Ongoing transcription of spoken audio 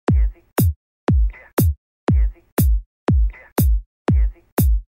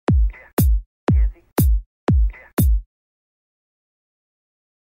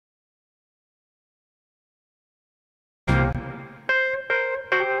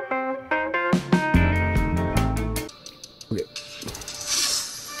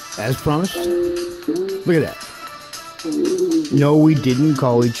as promised. Look at that. No, we didn't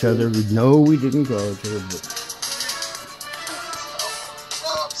call each other. No, we didn't call each other. But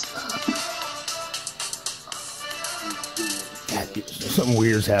something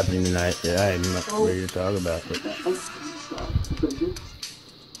weird's happening tonight that I am not ready to talk about. But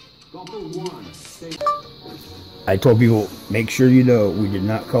I told people, make sure you know we did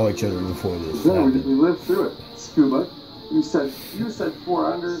not call each other before this. No, we lived through it. Scuba. You said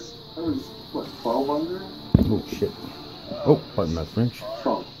 4 under. That was what, 12 under? Oh shit. Oh, pardon my French.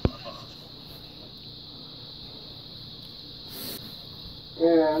 12.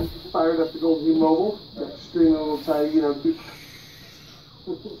 And fired up the Gold V Mobile. That string a little tight, you know.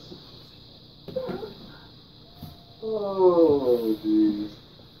 Oh, jeez.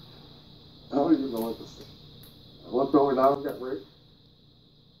 I don't even know what to say. I looked over now and got Rick.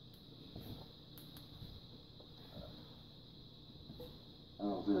 I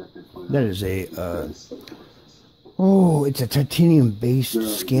don't think I can find that is a, oh, it's a titanium-based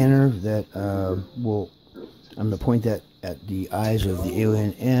scanner that will, I'm going to point that at the eyes of the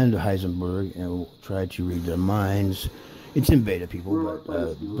alien and Heisenberg, and we'll try to read their minds. It's in beta, people,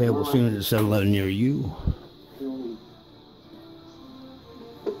 but available soon at 7-Eleven near you.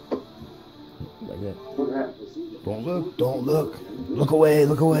 Like that. Don't look, don't look. Look away,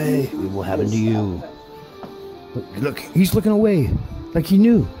 look away. It will happen to you. Look, he's looking away, like he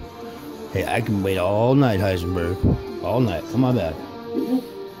knew. Hey, I can wait all night, Heisenberg. All night. Come on back.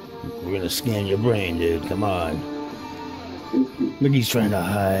 We're gonna scan your brain, dude. Come on. Look, he's trying to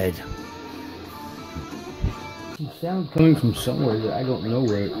hide. Sound coming from somewhere that I don't know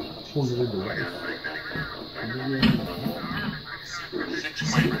where.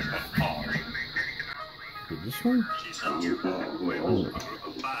 This one?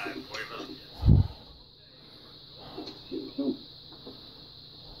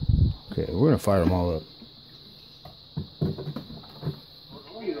 Okay, we're gonna fire them all up.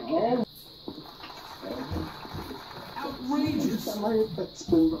 Outrageous!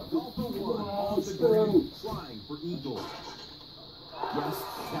 Trying for Eagle. Yes,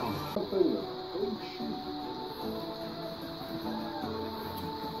 count.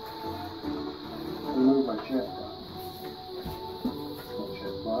 Remove my chat box.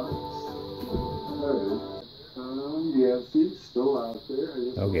 Chat box. There it is. Yancy, still out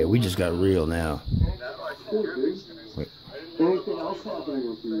there. Okay, we just got real now. Wait. Anything else happening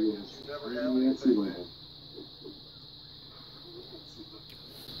with you, Yancy land? Yancy land.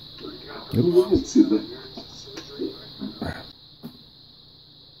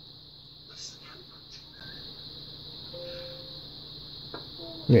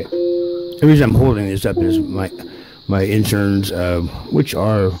 Okay. The reason I'm holding this up is my interns, which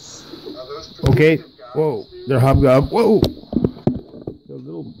are okay. Whoa, they're hobgoblins. Whoa, they're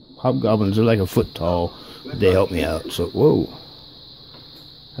little hobgoblins. They're like a foot tall. They help me out. So whoa,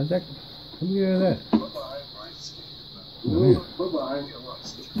 how'd that? How do you get out of that? Oh,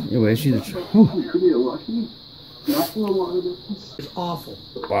 anyway, I see the. It's awful.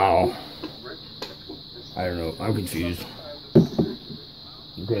 Wow. I don't know. I'm confused.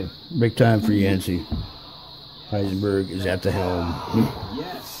 Okay, big time for Yancy. Heisenberg is at the helm.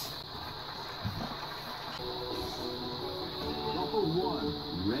 Yes. Number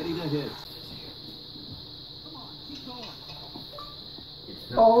 1, ready to hit.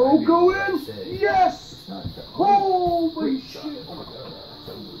 Oh, go in! Yes! Holy shit! Once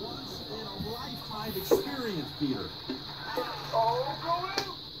in a lifetime experience, Peter. Oh, go in!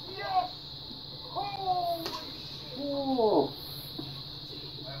 Yes! Holy shit! Oh.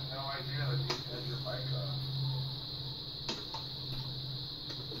 I have no idea that you had your mic on.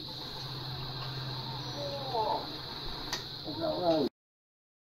 Oh. Is that right?